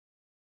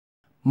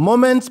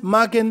Moments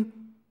marking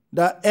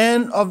the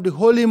end of the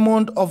holy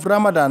month of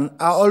Ramadan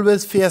are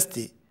always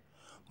feisty,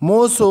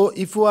 more so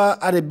if you are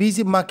at a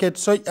busy market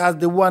such as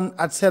the one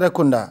at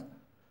Serekunda.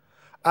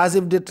 As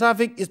if the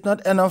traffic is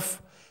not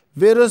enough,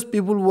 various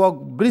people walk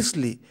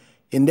briskly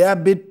in their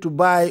bid to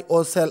buy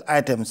or sell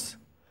items.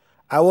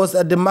 I was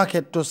at the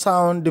market to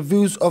sound the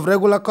views of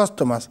regular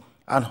customers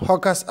and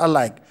hawkers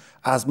alike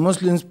as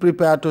Muslims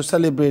prepare to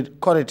celebrate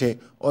Koriteh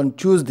on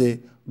Tuesday,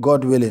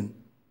 God willing.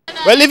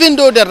 Well, even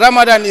though the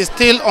Ramadan is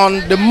still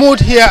on, the mood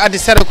here at the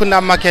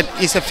Serekunda market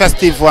is a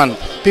festive one.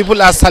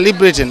 People are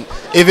celebrating,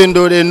 even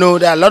though they know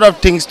there are a lot of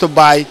things to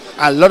buy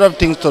and a lot of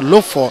things to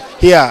look for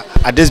here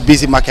at this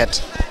busy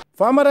market.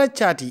 Famara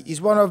Chati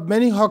is one of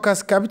many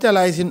hawkers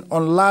capitalizing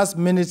on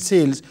last-minute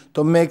sales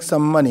to make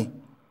some money.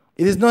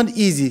 It is not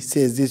easy,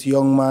 says this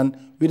young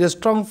man, with a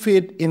strong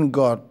faith in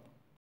God.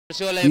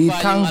 We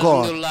thank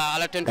God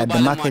that the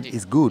market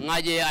is good.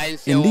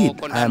 Indeed,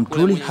 I am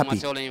truly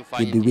happy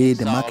with the way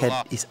the market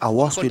is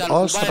awash with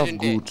all sorts of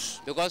goods.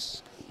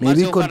 May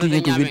we continue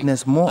to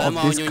witness more of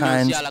these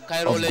kinds of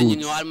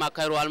goods.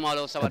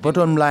 The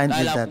bottom line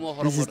is that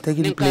this is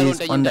taking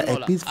place under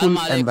a peaceful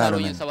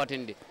environment.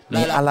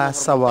 May Allah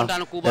shower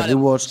the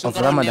rewards of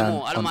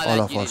Ramadan on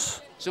all of us.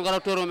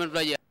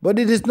 But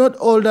it is not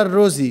all that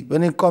rosy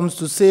when it comes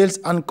to sales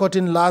and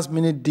cutting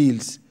last-minute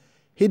deals.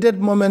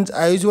 Heated moments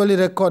are usually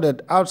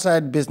recorded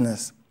outside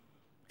business.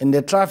 In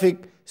the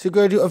traffic,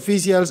 security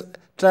officials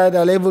tried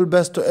their level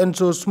best to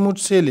ensure smooth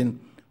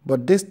sailing,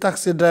 but this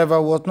taxi driver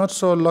was not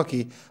so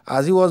lucky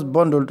as he was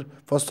bundled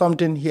for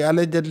something he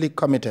allegedly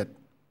committed.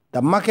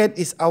 The market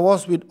is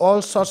awash with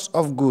all sorts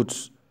of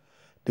goods.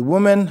 The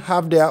women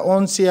have their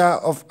own share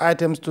of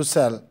items to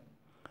sell.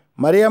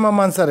 Mariama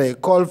Mansare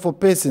called for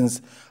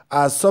patience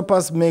as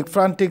shoppers make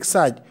frantic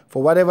search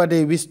for whatever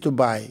they wish to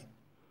buy.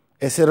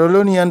 A Sierra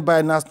Leonean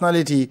by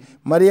nationality,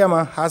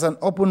 Mariama has an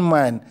open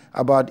mind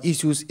about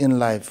issues in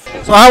life.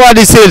 So how are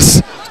the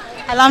sales?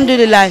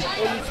 Alhamdulillah.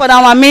 For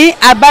now, me,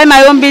 I buy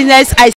my own business. I